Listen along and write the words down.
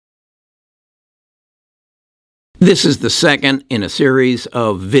This is the second in a series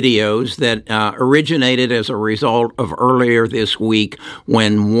of videos that originated as a result of earlier this week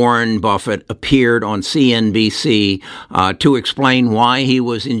when Warren Buffett appeared on CNBC to explain why he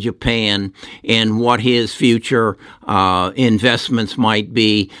was in Japan and what his future investments might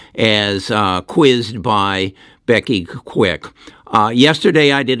be as quizzed by Becky Quick.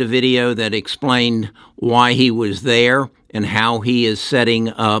 Yesterday I did a video that explained why he was there and how he is setting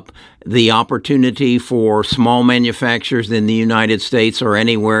up the opportunity for small manufacturers in the United States or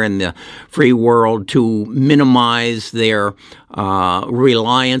anywhere in the free world to minimize their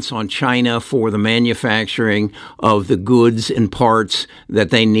reliance on China for the manufacturing of the goods and parts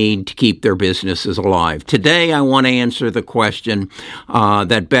that they need to keep their businesses alive. Today, I want to answer the question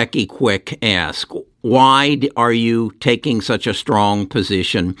that Becky Quick asked. Why are you taking such a strong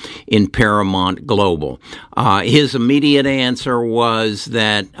position in Paramount Global? His immediate answer was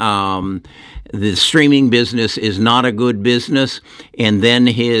that the streaming business is not a good business, and then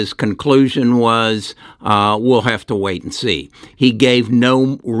his conclusion was, we'll have to wait and see. He gave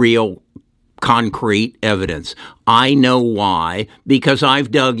no real concrete evidence. I know why, because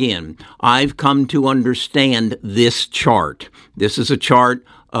I've dug in. I've come to understand this chart. This is a chart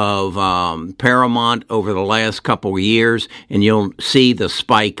of Paramount over the last couple of years, and you'll see the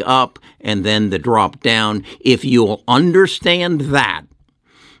spike up and then the drop down. If you'll understand that,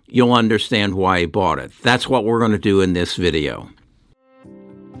 you'll understand why he bought it. That's what we're going to do in this video.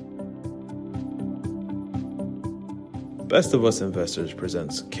 Best of Us Investors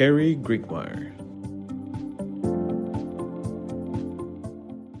presents Carrie Griegmeyer.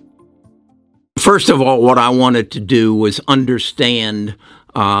 First of all, what I wanted to do was understand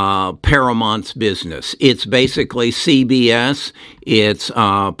Paramount's business. It's basically CBS, it's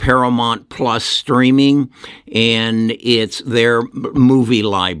Paramount Plus streaming, and it's their movie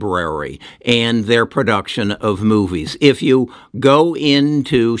library and their production of movies. If you go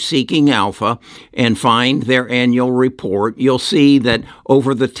into Seeking Alpha and find their annual report, you'll see that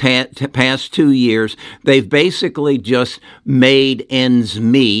over the past 2 years, they've basically just made ends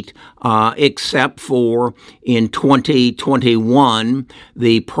meet, except for in 2021,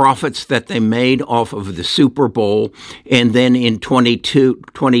 the profits that they made off of the Super Bowl, and then in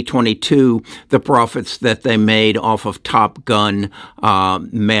 2022, the profits that they made off of Top Gun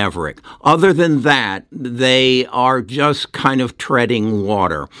Maverick. Other than that, they are just kind of treading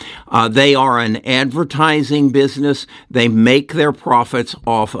water. They are an advertising business. They make their profits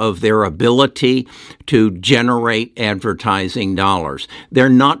off of their ability to generate advertising dollars. They're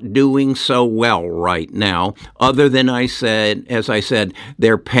not doing so well right now, other than as I said,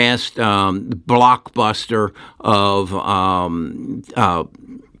 their past blockbuster of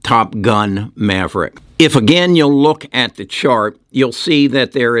Top Gun Maverick. If again you'll look at the chart, you'll see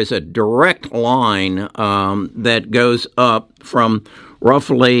that there is a direct line that goes up from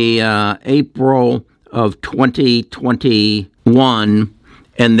roughly April of 2021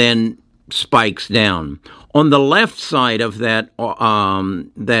 and then spikes down. On the left side of that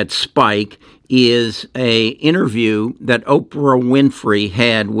spike is a interview that Oprah Winfrey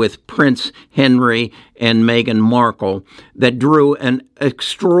had with Prince Henry and Meghan Markle that drew an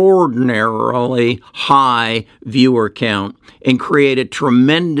extraordinarily high viewer count and created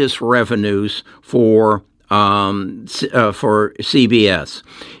tremendous revenues for CBS.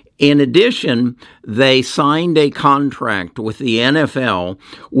 In addition, they signed a contract with the NFL,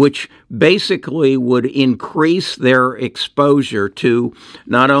 which basically would increase their exposure to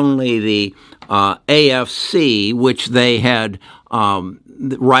not only the AFC, which they had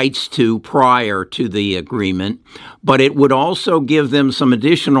rights to prior to the agreement, but it would also give them some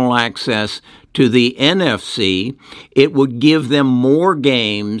additional access to the NFC. It would give them more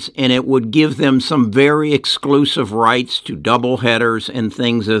games, and it would give them some very exclusive rights to doubleheaders and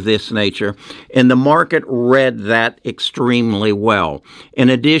things of this nature. And the market read that extremely well. In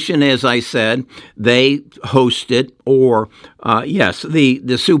addition, as I said, they hosted,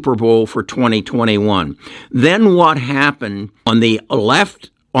 the Super Bowl for 2021. Then what happened on the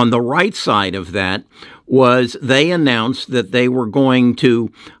right side of that was they announced that they were going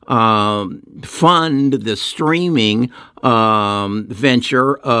to fund the streaming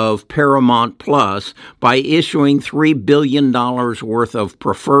venture of Paramount Plus by issuing $3 billion worth of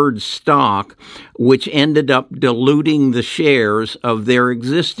preferred stock, which ended up diluting the shares of their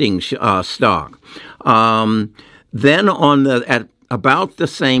existing stock. Then at about the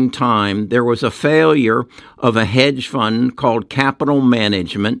same time, there was a failure of a hedge fund called Capital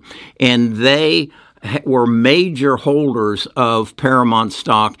Management, and they were major holders of Paramount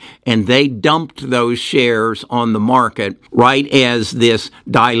stock, and they dumped those shares on the market right as this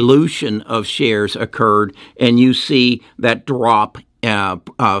dilution of shares occurred, and you see that drop,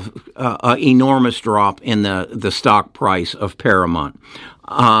 enormous drop in the stock price of Paramount.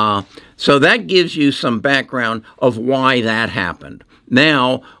 So that gives you some background of why that happened.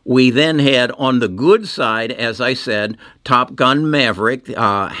 Now, we then had on the good side, as I said, Top Gun Maverick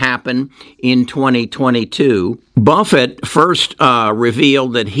happened in 2022. Buffett first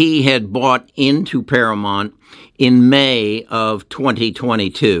revealed that he had bought into Paramount in May of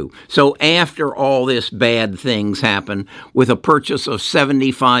 2022. So after all this bad things happened, with a purchase of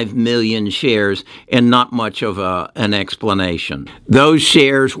 75 million shares and not much of an explanation. Those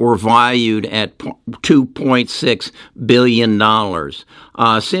shares were valued at $2.6 billion.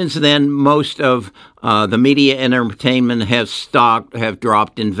 Since then, most of the media and entertainment have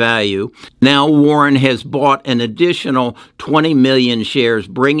dropped in value. Now Warren has bought an additional 20 million shares,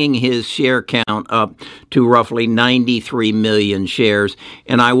 bringing his share count up to roughly 93 million shares.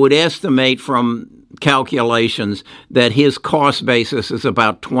 And I would estimate from calculations that his cost basis is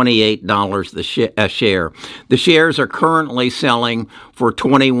about $28 a share. The shares are currently selling for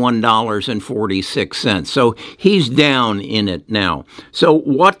 $21.46. So he's down in it now. So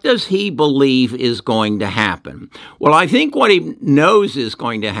what does he believe is going to happen? Well, I think what he knows is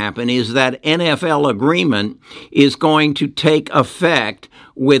going to happen is that NFL agreement is going to take effect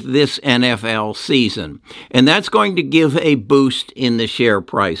with this NFL season. And that's going to give a boost in the share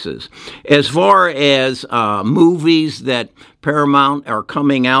prices. As far as movies that Paramount are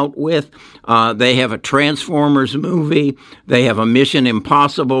coming out with, they have a Transformers movie, they have a Mission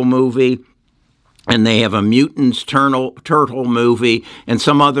Impossible movie, and they have a Mutants Turtle movie and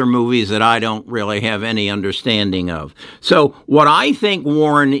some other movies that I don't really have any understanding of. So what I think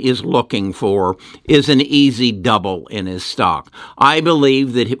Warren is looking for is an easy double in his stock. I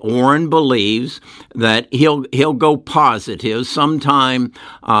believe that Warren believes that he'll go positive sometime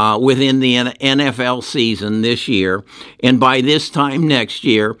within the NFL season this year, and by this time next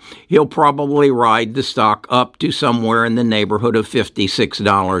year, he'll probably ride the stock up to somewhere in the neighborhood of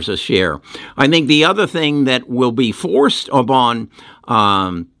 $56 a share. I think the other thing that will be forced upon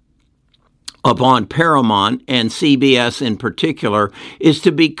Paramount and CBS in particular is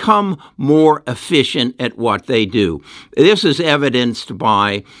to become more efficient at what they do. This is evidenced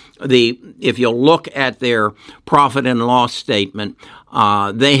by if you look at their profit and loss statement,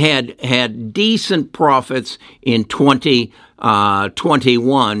 they had decent profits in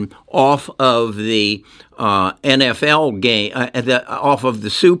 2021 off of the NFL game, off of the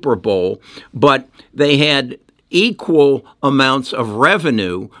Super Bowl, but they had equal amounts of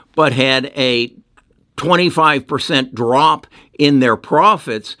revenue, but had a 25% drop in their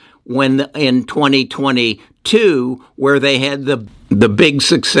profits when in 2022, where they had the big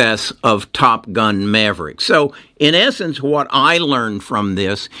success of Top Gun Maverick. So in essence, what I learned from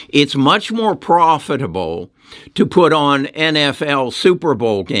this, it's much more profitable to put on NFL Super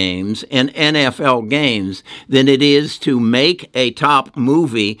Bowl games and NFL games than it is to make a top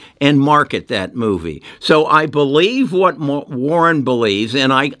movie and market that movie. So I believe what Warren believes,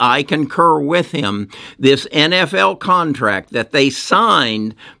 and I concur with him, this NFL contract that they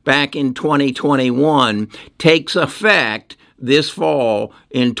signed back in 2021 takes effect this fall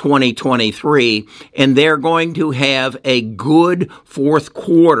in 2023, and they're going to have a good fourth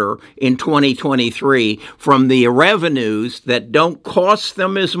quarter in 2023 from the revenues that don't cost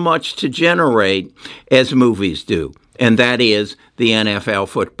them as much to generate as movies do. And that is the NFL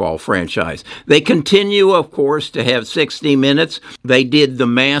football franchise. They continue, of course, to have 60 Minutes. They did the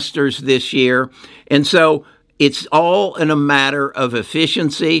Masters this year. And so it's all in a matter of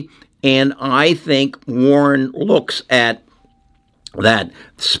efficiency. And I think Warren looks at that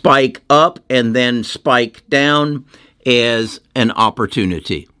spike up and then spike down as an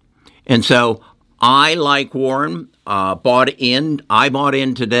opportunity. And so I, like Warren, bought in. I bought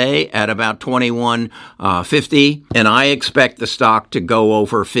in today at about $21.50, and I expect the stock to go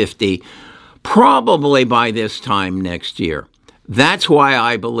over 50 probably by this time next year. That's why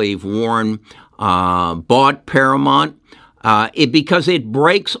I believe Warren bought Paramount. Because it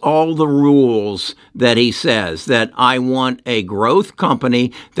breaks all the rules that he says, that I want a growth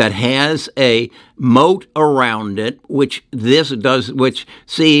company that has a moat around it, which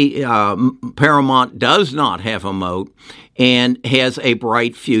Paramount does not have a moat and has a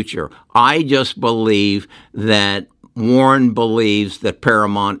bright future. I just believe that Warren believes that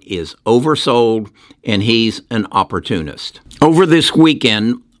Paramount is oversold and he's an opportunist. Over this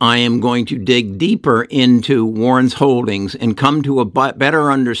weekend, I am going to dig deeper into Warren's holdings and come to a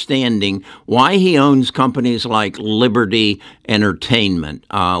better understanding why he owns companies like Liberty Entertainment,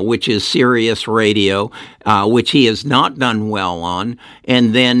 which is Sirius Radio, which he has not done well on,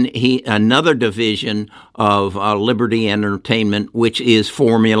 and then another division of Liberty Entertainment, which is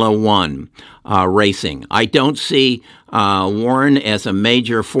Formula One racing. I don't see Warren as a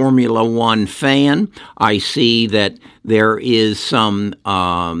major Formula One fan. I see that there is some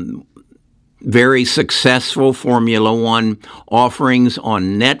very successful Formula One offerings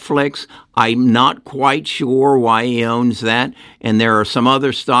on Netflix. I'm not quite sure why he owns that, and there are some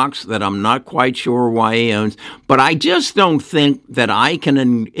other stocks that I'm not quite sure why he owns, but I just don't think that I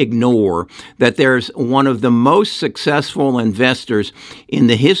can ignore that there's one of the most successful investors in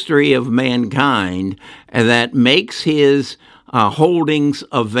the history of mankind that makes his holdings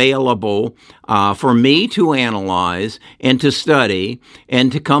available for me to analyze and to study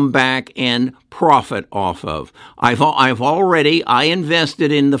and to come back and profit off of. I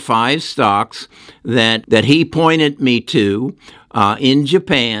invested in the 5 stocks that he pointed me to in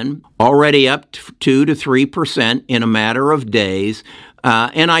Japan, already up 2 to 3% in a matter of days.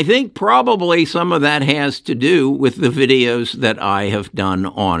 And I think probably some of that has to do with the videos that I have done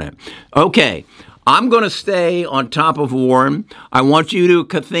on it. Okay. I'm going to stay on top of Warren. I want you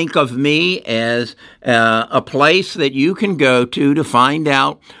to think of me as a place that you can go to find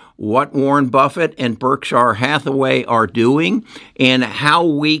out what Warren Buffett and Berkshire Hathaway are doing and how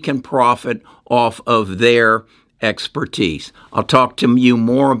we can profit off of their expertise. I'll talk to you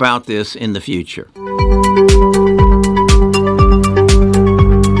more about this in the future.